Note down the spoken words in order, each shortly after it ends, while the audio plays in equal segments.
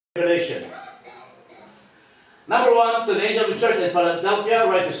Revelation. Number one, to the angel of the church in Philadelphia,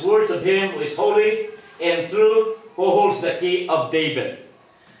 write these words of him who is holy and true, who holds the key of David.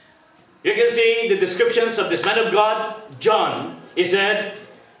 You can see the descriptions of this man of God, John. He said,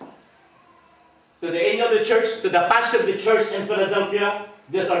 to the angel of the church, to the pastor of the church in Philadelphia,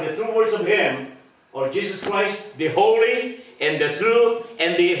 these are the true words of him, or Jesus Christ, the holy and the true,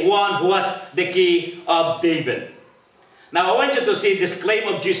 and the one who has the key of David. Now, I want you to see this claim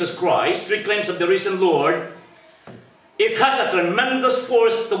of Jesus Christ, three claims of the risen Lord. It has a tremendous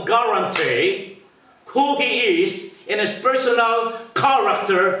force to guarantee who He is in His personal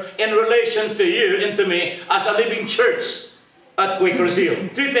character in relation to you and to me as a living church at Quakers Hill.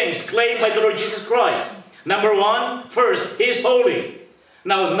 Three things claimed by the Lord Jesus Christ. Number one, first, He is holy.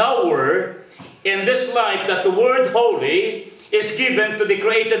 Now, nowhere in this life that the word holy is given to the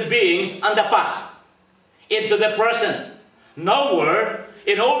created beings in the past, into the present. Nowhere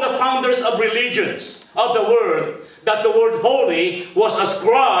in all the founders of religions of the world that the word holy was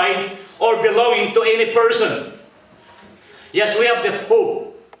ascribed or belonging to any person. Yes, we have the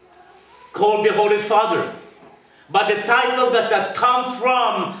Pope called the Holy Father, but the title does not come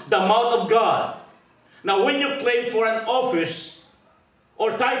from the mouth of God. Now, when you claim for an office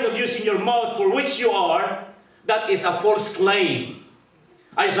or title using your mouth for which you are, that is a false claim.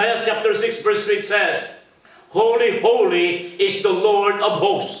 Isaiah chapter 6 verse 3 says, "Holy, holy is the Lord of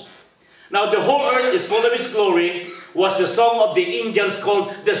hosts." Now the whole earth is full of His glory was the song of the angels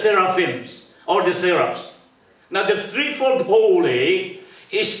called the seraphims or the seraphs. Now the threefold holy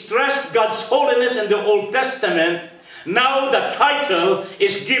is stressed God's holiness in the Old Testament. Now the title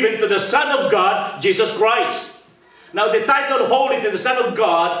is given to the Son of God, Jesus Christ. Now the title holy to the Son of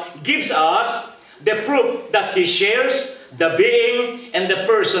God gives us the proof that He shares the being and the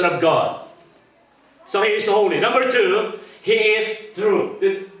person of God. So He is holy. Number two, He is true.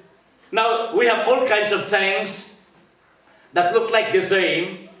 Now, we have all kinds of things that look like the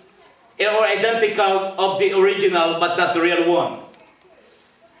same or identical of the original, but not the real one.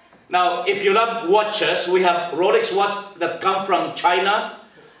 Now, if you love watches, we have Rolex watches that come from China.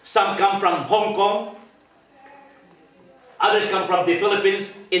 Some come from Hong Kong. Others come from the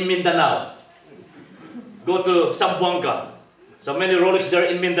Philippines in Mindanao. Go to Zamboanga. So many Rolex there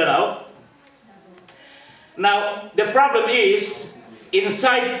in Mindanao. Now, the problem is,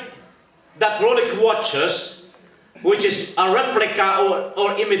 inside that Rolex watches, which is a replica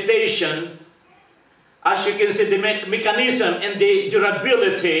or imitation, as you can see, the mechanism and the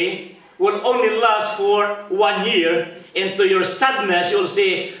durability will only last for 1 year. And to your sadness, you'll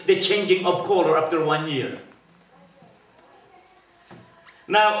see the changing of color after 1 year.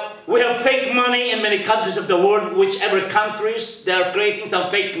 Now, we have fake money in many countries of the world, whichever countries, they are creating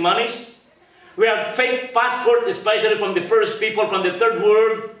some fake monies. We have fake passport, especially from the first people from the third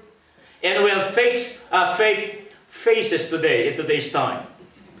world. And we have fake faces today, in today's time.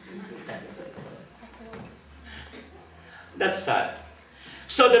 That's sad.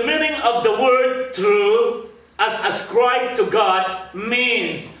 So the meaning of the word true, as ascribed to God,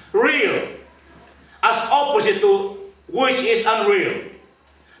 means real, as opposite to which is unreal.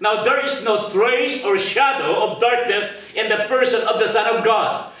 Now there is no trace or shadow of darkness in the person of the Son of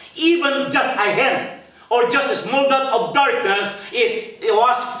God. Even just a hint or just a small dot of darkness, it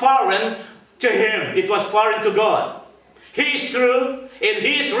was foreign to Him. It was foreign to God. He is true and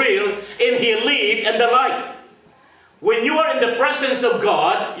He is real and He lived in the light. When you are in the presence of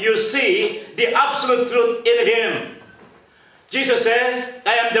God, you see the absolute truth in Him. Jesus says,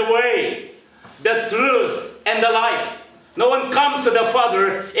 "I am the way, the truth, and the life. No one comes to the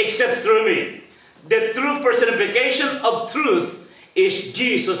Father except through me." The true personification of truth is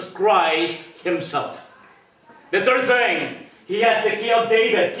Jesus Christ Himself. The third thing, He has the key of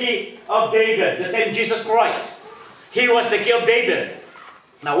David. Key of David, the same Jesus Christ. He was the key of David.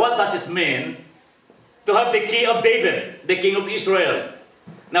 Now what does it mean to have the key of David, the king of Israel?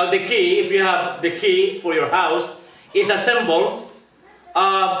 Now the key, if you have the key for your house, is a symbol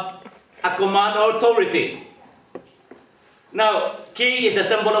of a command or authority. Now, key is a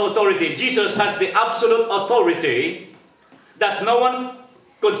symbol of authority. Jesus has the absolute authority that no one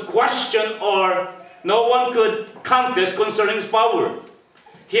could question or no one could contest concerning His power.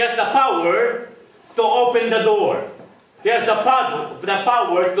 He has the power to open the door. He has the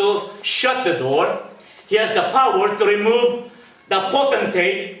power to shut the door. He has the power to remove the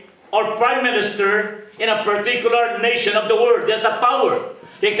potentate or prime minister in a particular nation of the world. He has that power.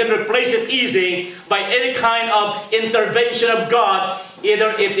 He can replace it easy by any kind of intervention of God.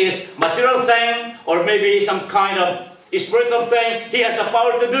 Either it is material thing or maybe some kind of spiritual thing. He has the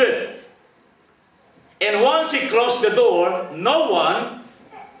power to do it. And once He closed the door, no one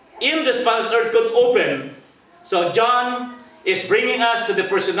in this planet Earth could open. So John is bringing us to the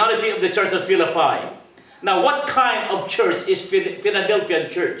personality of the church of Philippi. Now, what kind of church is Philadelphian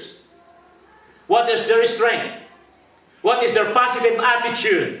church? What is their strength? What is their positive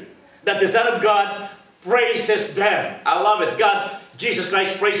attitude that the Son of God praises them? I love it. God, Jesus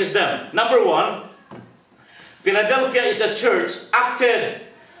Christ praises them. Number one, Philadelphia is a church acted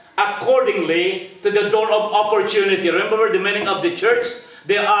accordingly to the door of opportunity. Remember the meaning of the church?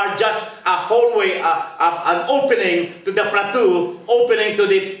 They are just a hallway, an opening to the plateau, opening to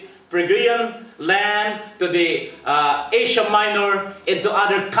the Phrygian land, to the Asia Minor, and to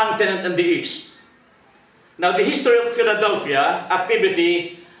other continent in the east. Now, the history of Philadelphia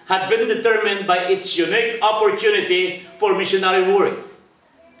activity had been determined by its unique opportunity for missionary work.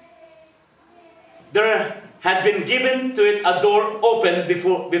 There had been given to it a door open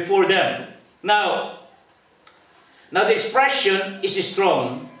before them. Now the expression is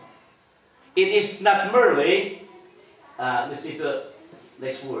strong. It is not merely, let's see the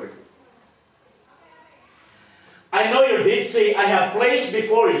next word. I know your deeds, say, I have placed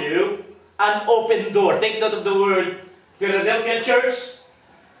before you an open door. Take note of the word, Philadelphia church.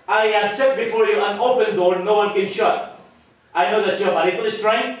 I have set before you an open door no one can shut. I know that you have a little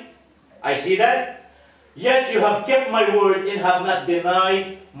strength. I see that. Yet you have kept my word and have not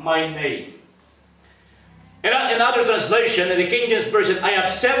denied my name. In other translation, in the King James Version, I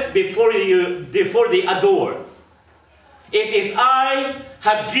have set before thee a door. It is I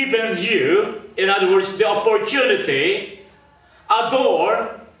have given you, in other words, the opportunity, a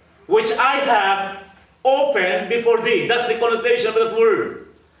door which I have opened before thee. That's the connotation of that word.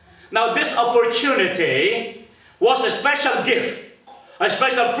 Now this opportunity was a special gift, a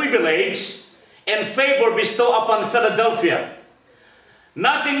special privilege, and favor bestowed upon Philadelphia.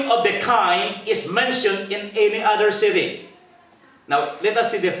 Nothing of the kind is mentioned in any other city. Now, let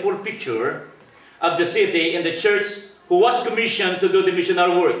us see the full picture of the city and the church who was commissioned to do the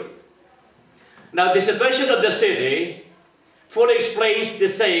missionary work. Now, the situation of the city fully explains the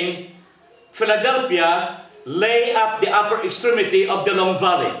saying, Philadelphia lay up the upper extremity of the long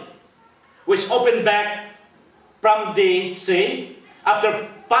valley, which opened back from the sea. After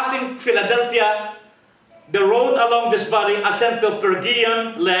passing Philadelphia, the road along this valley ascends to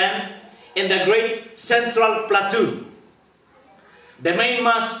Phrygian land in the great central plateau, the main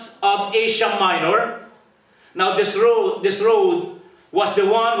mass of Asia Minor. Now this road was the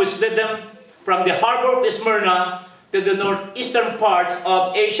one which led them from the harbor of Smyrna to the northeastern parts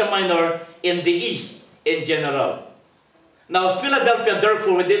of Asia Minor in the east in general. Now Philadelphia,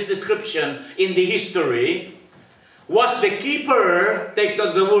 therefore, with this description in the history, was the keeper, take note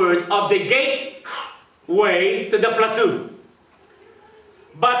of the word, of the gateway to the plateau.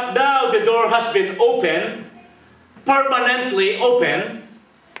 But now the door has been opened, permanently open,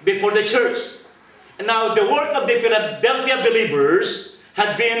 before the church. And now the work of the Philadelphia believers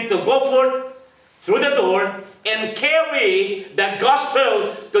had been to go forth through the door and carry the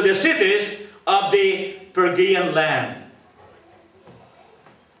gospel to the cities of the Phrygian land.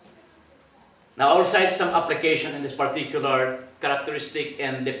 Now I'll cite some application in this particular characteristic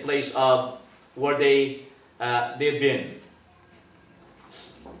and the place of where they've been.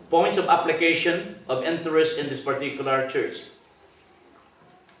 Points of application of interest in this particular church.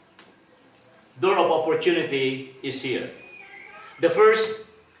 Door of opportunity is here. The first,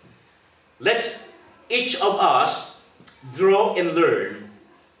 let's each of us draw and learn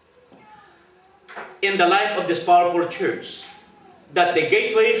in the life of this powerful church that the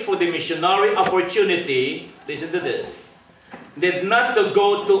gateway for the missionary opportunity, listen to this, did not to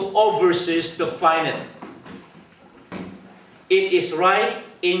go to overseas to find it. It is right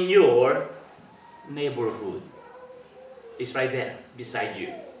in your neighborhood. It's right there beside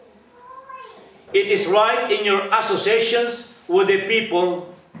you. It is right in your associations with the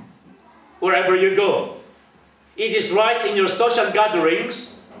people wherever you go. It is right in your social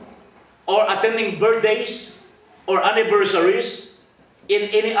gatherings or attending birthdays or anniversaries, in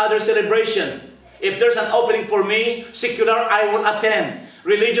any other celebration. If there's an opening for me, secular, I will attend.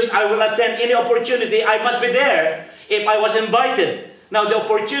 Religious, I will attend. Any opportunity, I must be there if I was invited. Now, the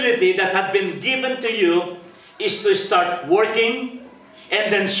opportunity that had been given to you is to start working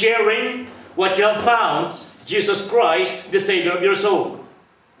and then sharing what you have found, Jesus Christ, the Savior of your soul.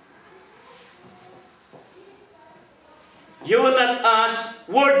 You will not ask,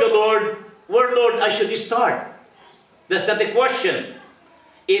 where Lord, I should start. That's not the question.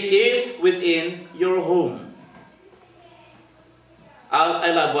 It is within your home.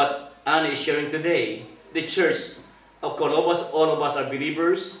 I love what Anna is sharing today. The church of Columbus, all of us are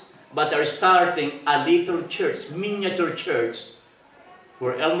believers, but are starting a little church, miniature church,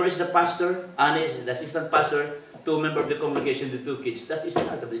 where Elmer is the pastor, Annie is the assistant pastor, 2 members of the congregation, the 2 kids. That's the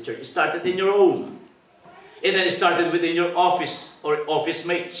start of the church. It started in your home. And then it started within your office or office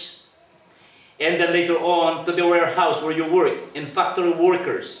mates. And then later on to the warehouse where you work, in factory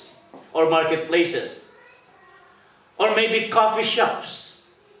workers or marketplaces. Or maybe coffee shops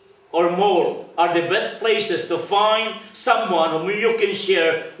or mall are the best places to find someone whom you can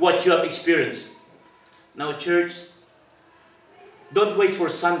share what you have experienced. Now, church, don't wait for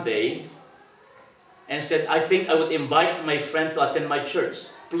Sunday and said, I think I would invite my friend to attend my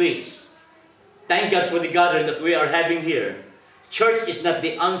church. Please. Thank God for the gathering that we are having here. Church is not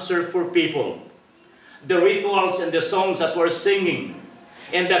the answer for people. The rituals and the songs that we're singing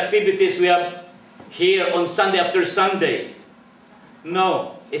and the activities we have here on Sunday after Sunday,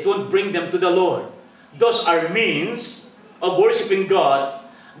 no, it won't bring them to the Lord. Those are means of worshiping God,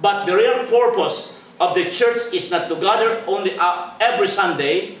 but the real purpose of the church is not to gather only every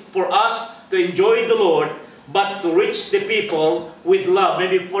Sunday for us to enjoy the Lord, but to reach the people with love.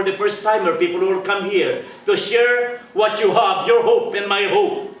 Maybe for the first timer, people who will come here to share what you have, your hope and my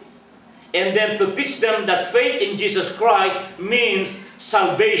hope. And then to teach them that faith in Jesus Christ means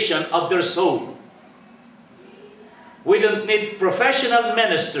salvation of their soul. We don't need professional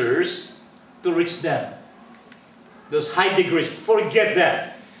ministers to reach them. Those high degrees, forget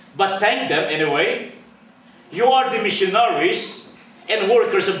that. But thank them anyway. You are the missionaries and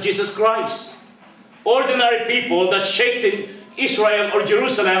workers of Jesus Christ. Ordinary people that shaped in Israel or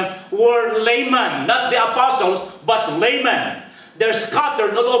Jerusalem were laymen, not the apostles, but laymen. They're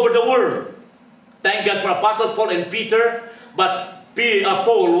scattered all over the world. Thank God for Apostle Paul and Peter, but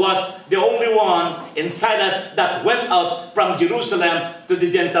Paul was the only one in Silas that went out from Jerusalem to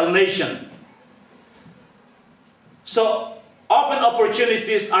the Gentile nation. So, open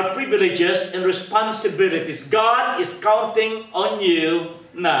opportunities are privileges and responsibilities. God is counting on you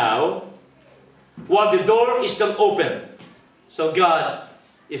now while the door is still open. So God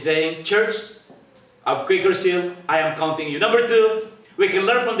is saying, church of Quakers Hill, I am counting you. Number 2, we can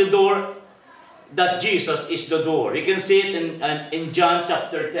learn from the door that Jesus is the door. You can see it in John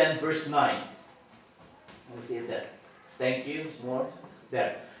chapter 10, verse 9. Let me see it there. Thank you. More.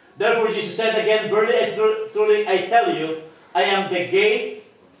 There. Therefore Jesus said again, verily, truly I tell you, I am the gate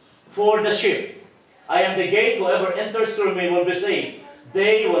for the sheep. I am the gate. Whoever enters through me will be saved.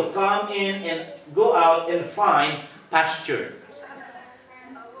 They will come in and go out and find pasture.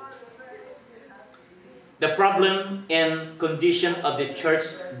 The problem and condition of the church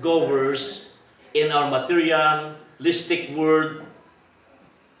goers in our materialistic world,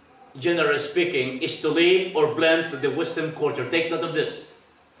 generally speaking, is to live or blend to the Western culture. Take note of this.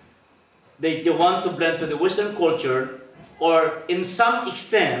 They want to blend to the Western culture, or in some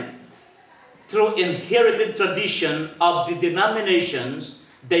extent, through inherited tradition of the denominations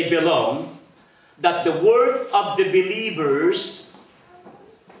they belong, that the word of the believers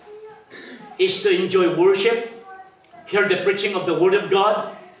is to enjoy worship, hear the preaching of the Word of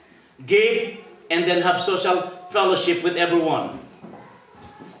God, give, and then have social fellowship with everyone.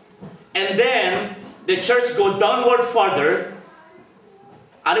 And then the church go downward farther,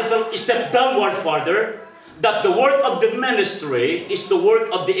 a little step downward farther, that the work of the ministry is the work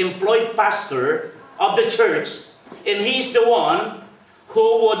of the employed pastor of the church, and he is the one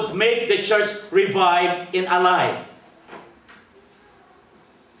who would make the church revive and alive.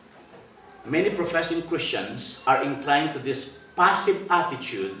 Many professing Christians are inclined to this passive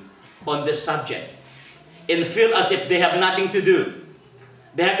attitude on this subject and feel as if they have nothing to do.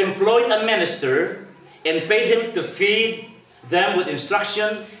 They have employed a minister and paid him to feed them with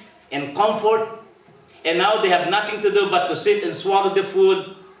instruction and comfort, and now they have nothing to do but to sit and swallow the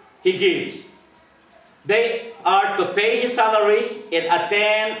food he gives. They are to pay his salary and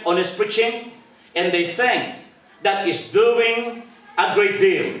attend on his preaching, and they think that is doing a great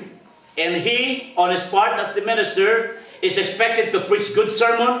deal. And he, on his part as the minister, is expected to preach good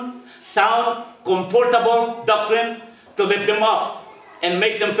sermon, sound, comfortable doctrine to lift them up and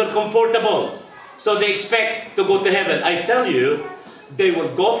make them feel comfortable. So they expect to go to heaven. I tell you, they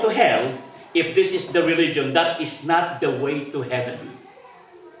will go to hell if this is the religion. That is not the way to heaven.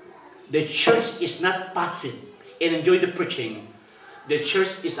 The church is not passive and enjoy the preaching. The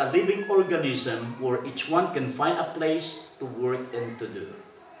church is a living organism where each one can find a place to work and to do.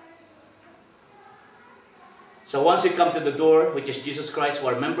 So once we come to the door, which is Jesus Christ, who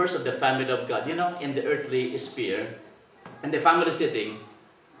are members of the family of God, you know, in the earthly sphere, in the family setting,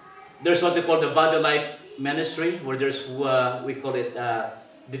 there's what we call the body life ministry, where there's, we call it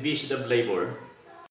division of labor.